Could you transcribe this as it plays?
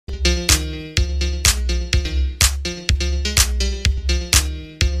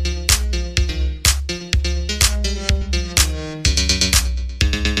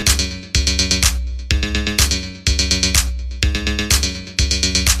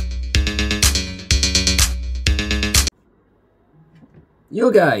Yo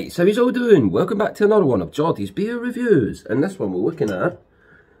guys, how you all doing? Welcome back to another one of Jordys beer reviews. And this one we're looking at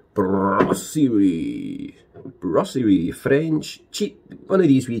Brasserie. Brasserie, French, cheap, one of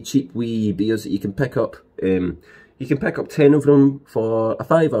these cheap beers that you can pick up. You can pick up 10 of them for a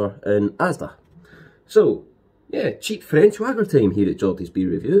fiver in Asda. So, yeah, cheap French lager time here at Jordys beer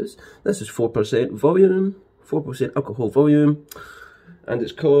reviews. This is 4% volume, 4% alcohol volume, and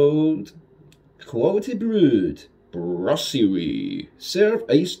it's called Quality Brewed Brasserie. Serve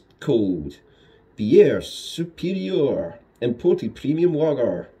iced cold. Bière Superior. Imported premium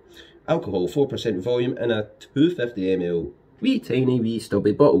lager. Alcohol 4% volume in a 250 ml. Wee tiny wee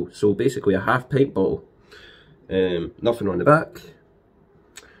stubby bottle. So basically a half pint bottle. Nothing on the back.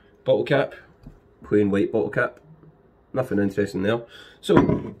 Bottle cap. Plain white bottle cap. Nothing interesting there.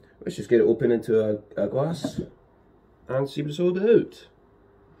 So let's just get it open into a glass and see what it's all about.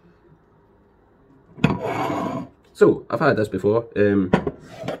 So, I've had this before. It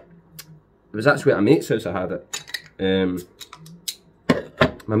was actually at a mate's house I had it.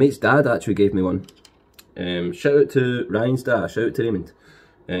 My mate's dad actually gave me one. Shout out to Ryan's dad, shout out to Raymond.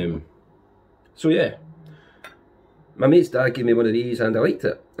 So yeah, my mate's dad gave me one of these and I liked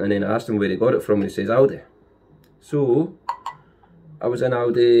it. And then I asked him where he got it from and he says Aldi. So, I was in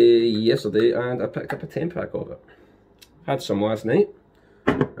Aldi yesterday and I picked up a 10-pack of it. Had some last night.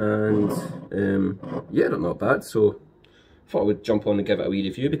 And yeah, they're not bad, so I thought I would jump on and give it a wee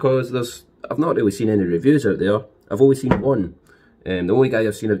review because I've not really seen any reviews out there. I've only seen one. The only guy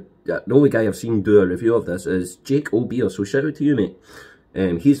I've seen do a review of this is Jake O'Beer, so shout out to you, mate.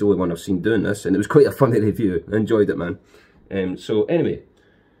 He's the only one I've seen doing this, and it was quite a funny review. I enjoyed it, man. So anyway,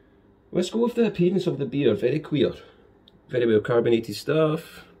 let's go with the appearance of the beer. Very clear, very well carbonated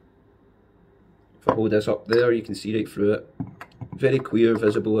stuff. If I hold this up there, you can see right through it. Very clear,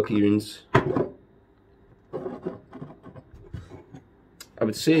 visible appearance. I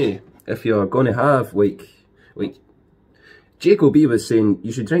would say if you're going to have like Jake O'B was saying,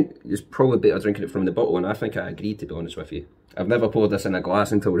 you should drink. It's probably better drinking it from the bottle, and I think I agree, to be honest with you. I've never poured this in a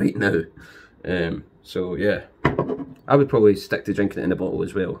glass until right now, so yeah, I would probably stick to drinking it in the bottle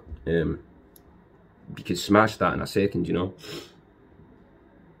as well. You could smash that in a second, you know.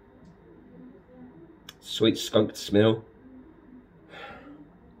 Sweet skunked smell.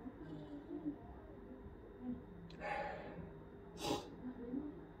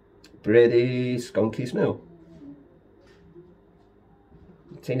 Bready, skunky smell.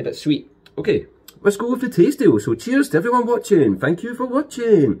 Tiny bit sweet. Okay, let's go with the taste deal. So cheers to everyone watching. Thank you for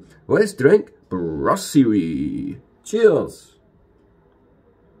watching. Let's drink Brasserie. Cheers.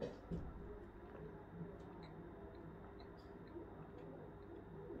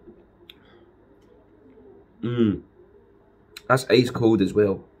 That's ice cold as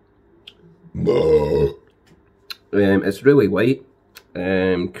well. It's really white.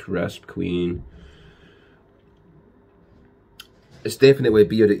 Crisp, clean. It's definitely a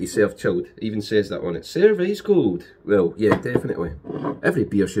beer that you serve chilled. It even says that on it. Serve ice cold. Well, yeah, definitely. Every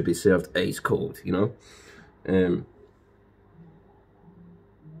beer should be served ice cold, you know.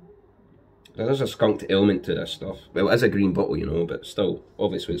 There's a skunked element to this stuff. Well, it is a green bottle, you know, but still,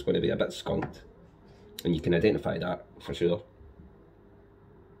 obviously it's going to be a bit skunked. And you can identify that for sure.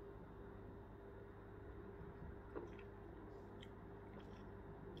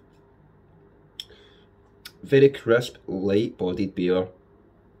 Very crisp, light-bodied beer.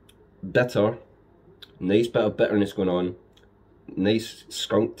 Bitter. Nice bit of bitterness going on. Nice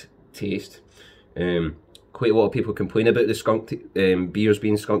skunked taste. Quite a lot of people complain about the skunked beers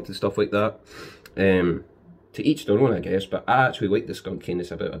being skunked and stuff like that. To each their own, I guess, but I actually like the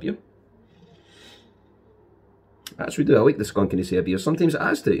skunkiness about a beer. I actually do. I like the skunkiness of a beer. Sometimes it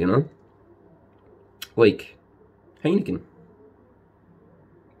adds to it, you know. Like Heineken.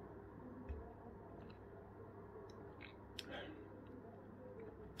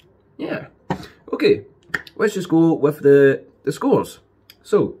 Yeah. Okay, let's just go with the scores.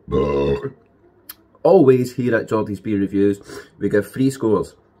 So, always here at Jordys Beer Reviews, we give 3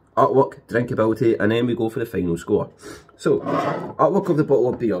 scores. Artwork, drinkability, and then we go for the final score. So, artwork of the bottle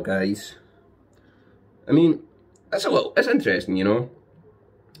of beer, guys. I mean, it's interesting, you know.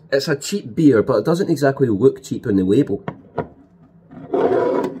 It's a cheap beer, but it doesn't exactly look cheap on the label.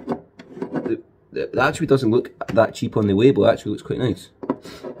 It actually doesn't look that cheap on the label, it actually looks quite nice.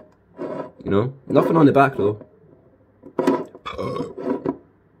 You know, nothing on the back though.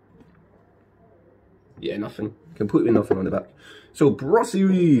 Yeah, nothing. Completely nothing on the back. So,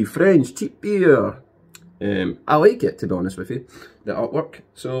 Brasserie, French, cheap beer. I like it, to be honest with you. The artwork.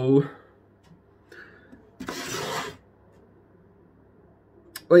 So,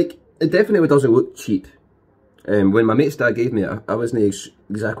 like, it definitely doesn't look cheap. When my mate's dad gave me it, I wasn't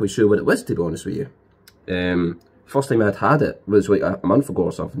exactly sure what it was, to be honest with you. First time I'd had it was like a month ago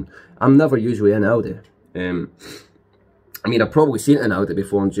or something. I'm never usually in Aldi. I mean, I've probably seen it in Aldi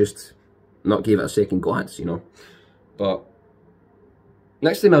before and just not gave it a second glance, you know. But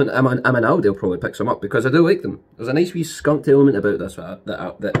next time I'm in Aldi, I'll probably pick some up because I do like them. There's a nice wee skunked element about this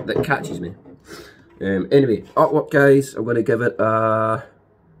that catches me. Anyway, artwork, guys, I'm going to give it a...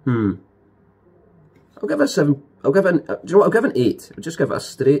 I'll give it a 7. I'll give it do you know what? I'll give it an 8. I'll just give it a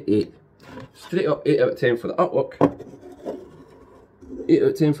straight 8. Straight up 8 out of 10 for the artwork. 8 out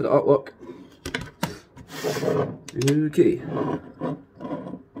of 10 for the artwork. Okay.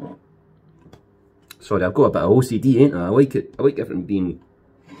 Sorry, I've got a bit of OCD, ain't I? I like it. I like everything being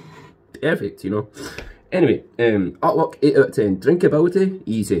perfect, you know. Anyway, artwork 8 out of 10. Drinkability,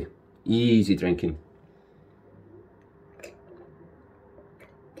 easy. Easy drinking.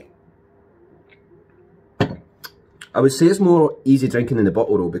 I would say it's more easy drinking in the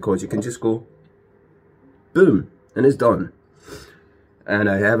bottle though, because you can just go, boom, and it's done. And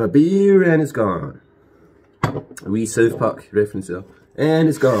I have a beer and it's gone. A wee South Park reference there. And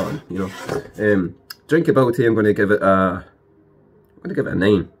it's gone, you know. Drinkability, I'm going to give it a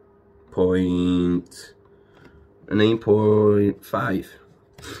 9. A 9.5.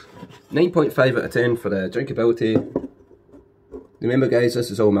 9.5 out of 10 for the drinkability. Remember guys,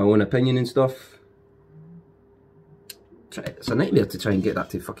 this is all my own opinion and stuff. It's a nightmare to try and get that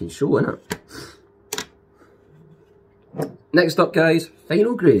to fucking show, isn't it? Next up guys,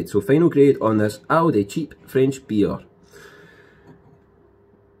 final grade. So final grade on this Aldi cheap French beer.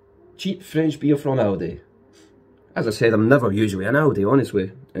 Cheap French beer from Aldi. As I said, I'm never usually an Aldi,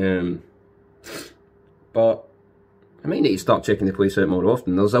 honestly. But I might need to start checking the place out more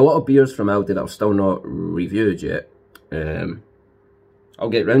often. There's a lot of beers from Aldi that I've still not reviewed yet. I'll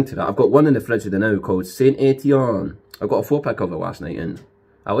get round to that. I've got one in the fridge now called Saint Etienne. I got a 4-pack of it last night and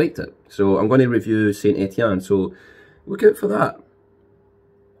I liked it. So I'm going to review Saint Etienne, so look out for that.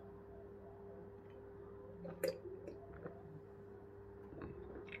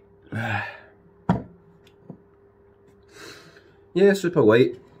 Yeah, super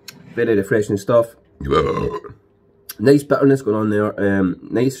light. Very refreshing stuff. Nice bitterness going on there.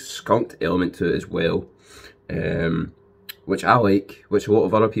 Nice skunked element to it as well. Which I like, which a lot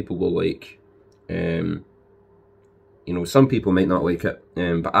of other people will like. You know, some people might not like it,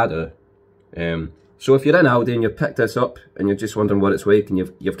 but I do. So if you're in Aldi and you've picked this up and you're just wondering what it's like and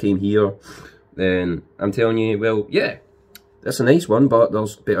you've came here, then I'm telling you, well, yeah, that's a nice one, but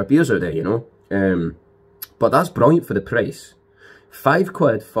there's better beers out there, you know. But that's brilliant for the price.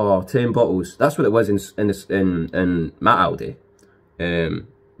 £5 for 10 bottles. That's what it was in my Aldi.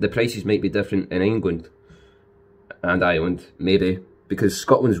 The prices might be different in England and Ireland, maybe, because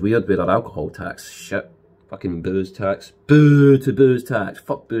Scotland's weird with their alcohol tax. Shit. Fucking booze tax. Boo to booze tax.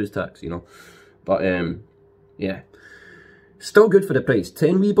 Fuck booze tax, you know. But, yeah. Still good for the price.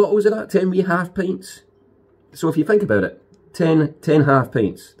 10 wee bottles of that. 10 wee half pints. So if you think about it, 10 half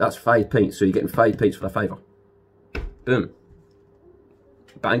pints. That's 5 pints. So you're getting 5 pints for a £5. Boom.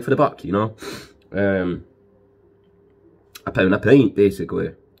 Bang for the buck, you know. £1 a pint,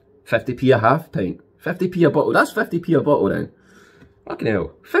 basically. 50p a half pint. 50p a bottle. That's 50p a bottle then. Fucking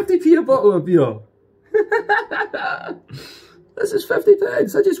hell. 50p a bottle of beer. This is 50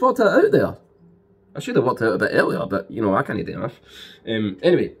 pence. I just worked it out there. I should have worked it out a bit earlier, but you know, I can't do enough.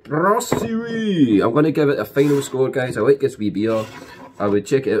 Anyway, Brasserie. I'm going to give it a final score, guys. I like this wee beer. I would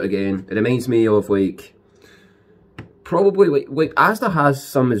check it out again. It reminds me of like, probably like Asda has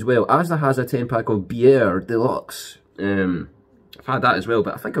some as well. Asda has a 10-pack of Bière Deluxe. I've had that as well,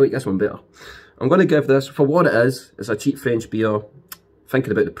 but I think I like this one better. I'm going to give this, for what it is, it's a cheap French beer.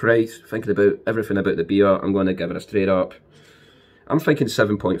 Thinking about the price, thinking about everything about the beer, I'm going to give it a straight up. I'm thinking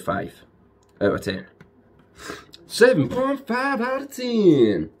 7.5 out of 10. 7.5 out of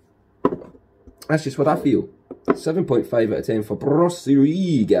 10. That's just what I feel. 7.5 out of 10 for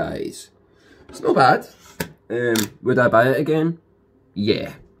Brasserie, guys. It's not bad. Would I buy it again?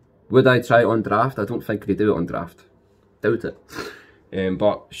 Yeah. Would I try it on draft? I don't think they do it on draft. Doubt it.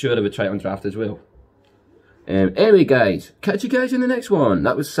 But sure I would try it on draft as well. Anyway guys, catch you guys in the next one.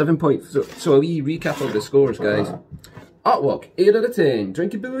 That was 7 points. So a wee recap of the scores, guys. Artwork, 8 out of 10.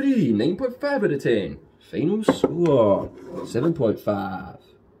 Drinkability, 9.5 out of 10. Final score, 7.5.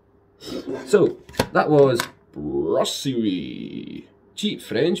 So, that was Brasserie. Cheap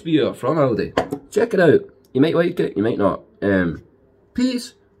French beer from Aldi. Check it out. You might like it, you might not.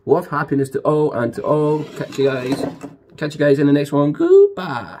 Peace, love, happiness to all and to all. Catch you guys in the next one.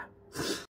 Goodbye.